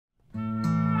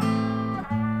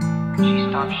She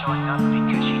stopped showing up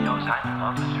because she knows I'm in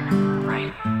love with her, right?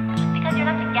 Just because you're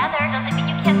not together doesn't mean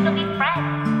you can't still be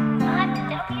friends. But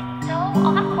it'll be so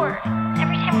awkward.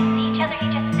 Every time we see each other, he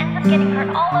just ends up getting hurt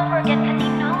all over again because he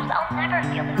knows I'll never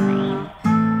feel the same.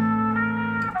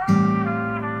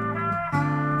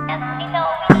 And we know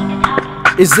we need to talk.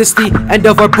 Is this the end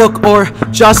of our book or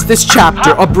just this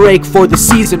chapter? A break for the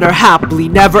season or happily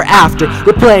never after?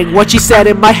 Replaying what she said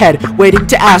in my head, waiting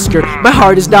to ask her. My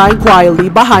heart is dying quietly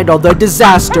behind all the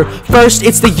disaster. First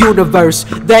it's the universe,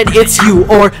 then it's you,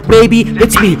 or maybe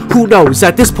it's me. Who knows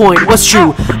at this point what's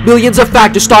true? Millions of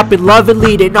factors stopping love and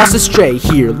leading us astray.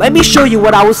 Here, let me show you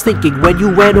what I was thinking when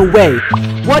you went away.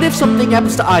 What if something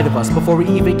happens to either of us before we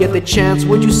even get the chance?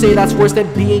 Would you say that's worse than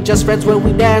being just friends when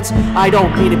we dance? I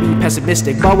don't mean to be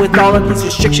pessimistic, but with all of these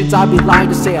restrictions I'd be lying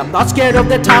to say I'm not scared of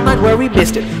the timeline where we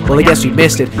missed it. Well, I guess we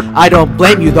missed it. I don't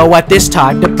blame you though at this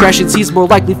time. Depression seems more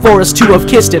likely for us to have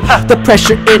kissed it. The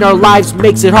pressure in our lives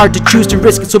makes it hard to choose to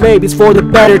risk it, so maybe it's for the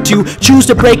better to choose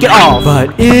to break it off.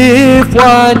 But if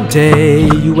one day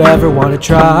you ever want to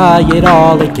try it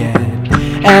all again,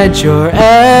 and you're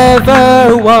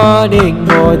ever wanting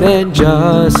more than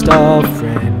just a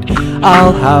friend,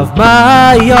 I'll have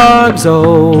my arms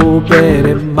open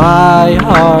and my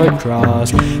heart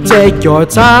crossed. Take your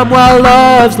time while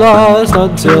love's lost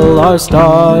until our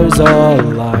stars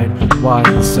align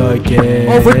once again.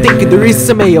 Overthinking the reasons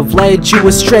I may have led you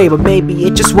astray, but maybe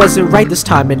it just wasn't right this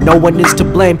time and no one is to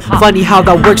blame. Funny how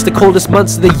that works. The coldest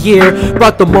months of the year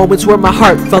brought the moments where my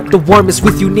heart felt the warmest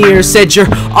with you near. Said you're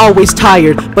always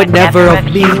tired but never of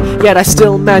me, yet I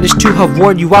still managed to have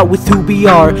worn you out with who we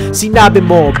are. Sinabi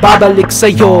mo, babalik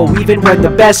sa'yo, even when the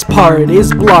best part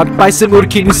is blocked by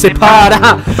simurkin you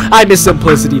separa. I miss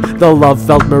simplicity, the love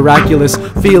felt miraculous.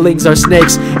 Feelings are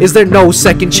snakes, is there no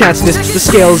second chance? The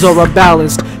scales are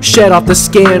unbalanced, shed off the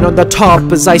skin on the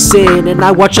top as I sin, and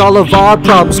I watch all of our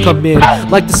problems come in,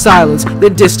 like the silence, the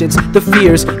distance, the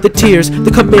fears, the tears,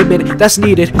 the commitment that's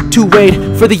needed to wait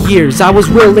for the years. I was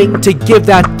willing to give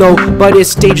that though, but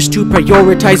it's dangerous to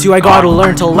prioritize you. I gotta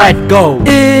learn to let go.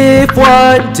 If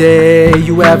one day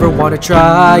you ever wanna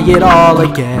try it all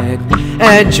again,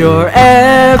 and you're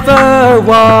ever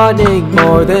wanting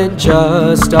more than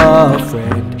just a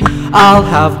friend, I'll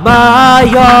have my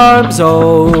arms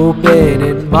open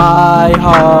and my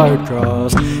heart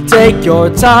crossed. Take your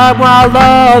time while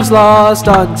love's lost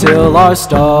until our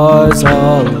stars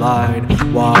align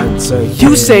once again.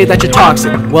 You say that you're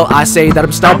toxic, well I say that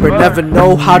I'm stubborn. Never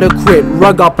know how to quit,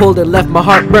 rug got pulled and left my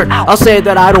heart burnt. I'll say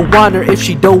that I don't want her if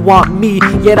she don't want me,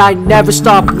 yet I never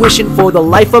stop wishing for the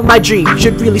life of my dreams.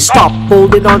 Should really stop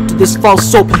holding on to this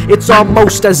false hope. It's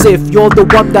almost as if you're the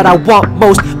one that I want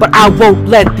most, but I won't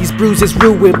let these bruises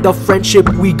ruin the friendship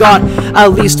we got.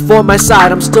 At least for my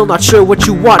side, I'm still not sure what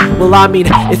you want. Well, I mean,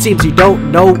 it seems you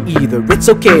don't know either. It's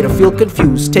okay to feel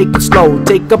confused, take it slow,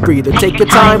 take a breather, take your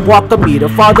time, walk a meter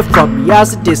farther from me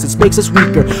as the distance makes us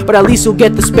weaker. But at least you'll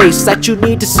get the space that you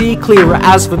need to see clearer.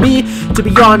 As for me, to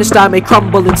be honest, I may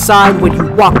crumble inside when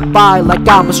you walk by like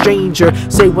I'm a stranger.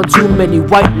 Say one too many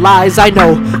white lies, I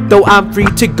know, though I'm free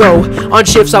to go on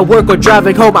shifts I work or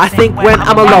driving home. I think when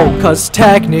I'm alone, cause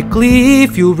technically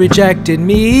if you rejected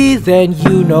me, then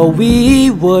you know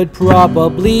we would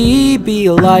probably be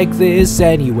like this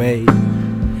anyway,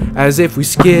 as if we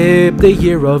skipped the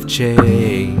year of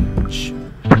change.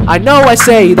 I know I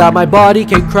say that my body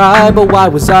can cry, but why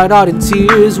was I not in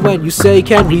tears when you say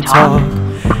can we talk?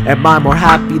 Am I more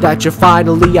happy that you're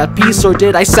finally at peace, or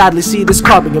did I sadly see this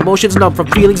coming? Emotions numb from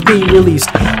feelings being released.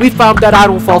 We found that I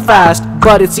don't fall fast,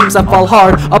 but it seems I fall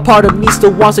hard. A part of me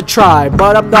still wants to try,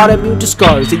 but I'm not immune to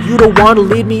scars. And you don't want to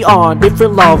lead me on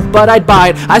different love, but I'd buy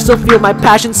it. I still feel my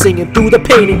passion singing through the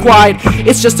pain and quiet.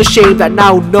 It's just a shame that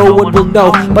now no one will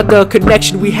know, but the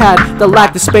connection we had that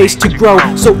lacked the space to grow,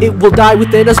 so it will die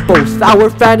within us both.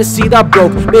 Our fantasy that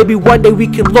broke, maybe one day we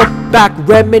can look back,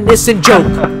 reminisce and joke.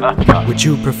 Would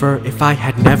you prefer if I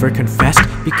had never confessed?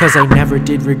 Because I never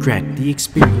did regret the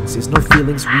experiences, no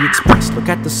feelings we expressed. Look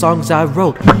at the songs I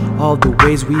wrote, all the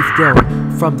ways we've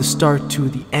grown, from the start to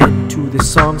the end, to the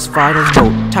song's final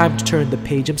note. Time to turn the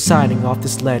page, I'm signing off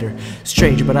this letter.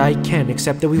 Strange, but I can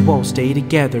accept that we won't stay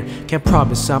together. Can't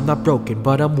promise I'm not broken,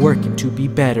 but I'm working to be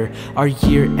better. Our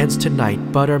year ends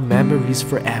tonight, but our memories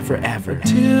forever, ever.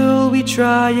 Until we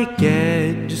try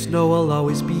again, just know I'll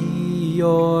always be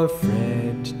your friend.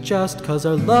 Just cause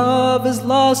our love has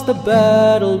lost the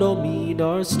battle don't mean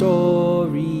our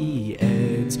story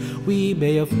ends. We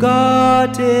may have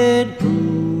gotten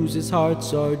bruises,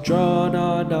 hearts are drawn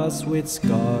on us with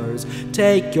scars.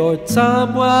 Take your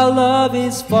time while love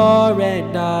is far,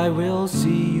 and I will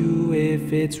see you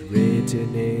if it's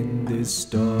written in the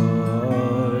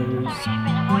stars.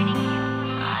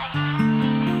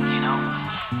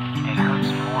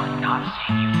 not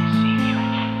seeing you than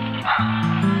seeing you.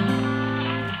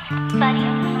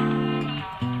 Buddies.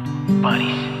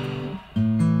 Buddies.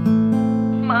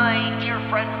 My dear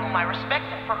friend whom I respect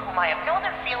and for whom I have no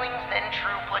other feelings than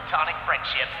true platonic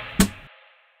friendship.